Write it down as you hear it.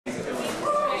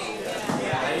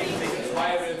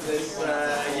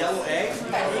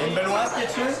In Benoit's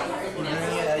kitchen, we're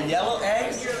doing yellow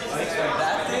eggs mixed with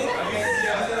that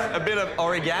thing. A bit of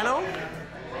oregano,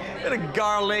 a bit of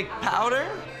garlic powder.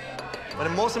 But the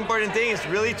most important thing is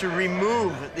really to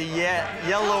remove the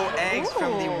yellow eggs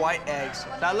from the white eggs.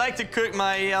 I like to cook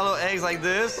my yellow eggs like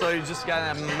this, so you just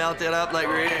gotta melt it up like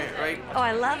right. Oh,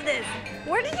 I love this.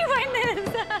 Where did you find this?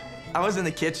 I was in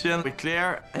the kitchen with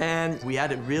Claire, and we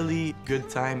had a really good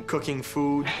time cooking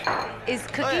food. Is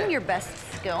cooking your best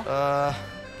skill?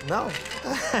 No.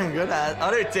 I'm good at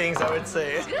other things, I would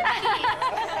say.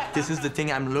 This is the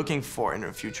thing I'm looking for in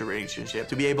a future relationship,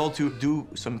 to be able to do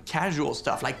some casual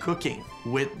stuff like cooking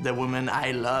with the woman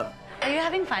I love. Are you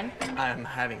having fun? I'm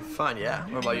having fun, yeah.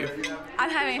 What about you? I'm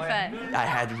having fun. I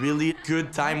had really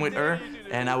good time with her,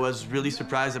 and I was really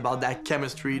surprised about that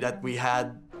chemistry that we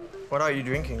had. What are you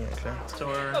drinking, Claire? So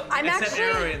I'm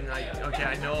actually... okay,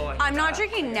 I know. I'm not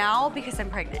drinking now because I'm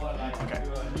pregnant. Okay.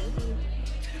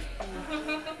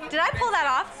 Did I pull that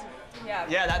off?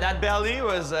 Yeah, that belly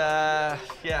was, yeah.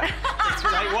 It's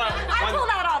like I pulled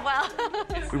that off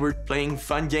well. We were playing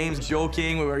fun games,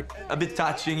 joking, we were a bit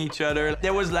touching each other.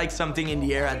 There was like something in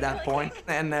the air at that point,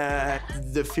 and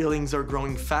the feelings are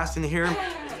growing fast in here.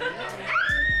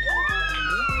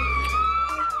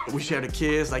 We shared a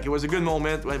kiss, like it was a good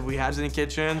moment when we had in the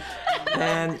kitchen.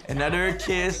 And another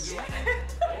kiss.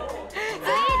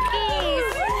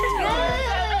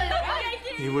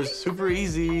 It was super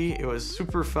easy, it was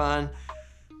super fun,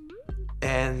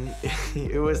 and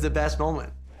it was the best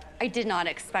moment. I did not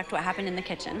expect what happened in the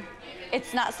kitchen.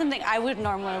 It's not something I would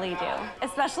normally do,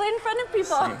 especially in front of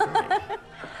people.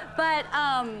 But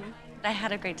I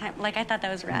had a great time. Like, I thought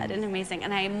that was rad and amazing,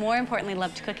 and I more importantly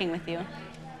loved cooking with you.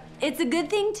 It's a good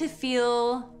thing to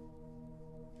feel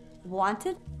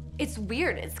wanted. It's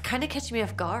weird, it's kind of catching me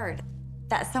off guard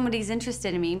that somebody's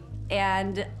interested in me,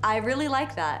 and I really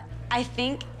like that. I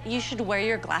think you should wear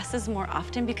your glasses more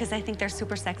often because I think they're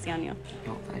super sexy on you.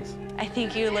 Oh, thanks. I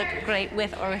think you look great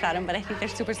with or without them, but I think they're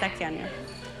super sexy on you.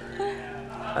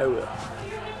 I will.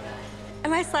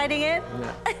 Am I sliding it?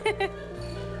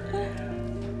 Yeah.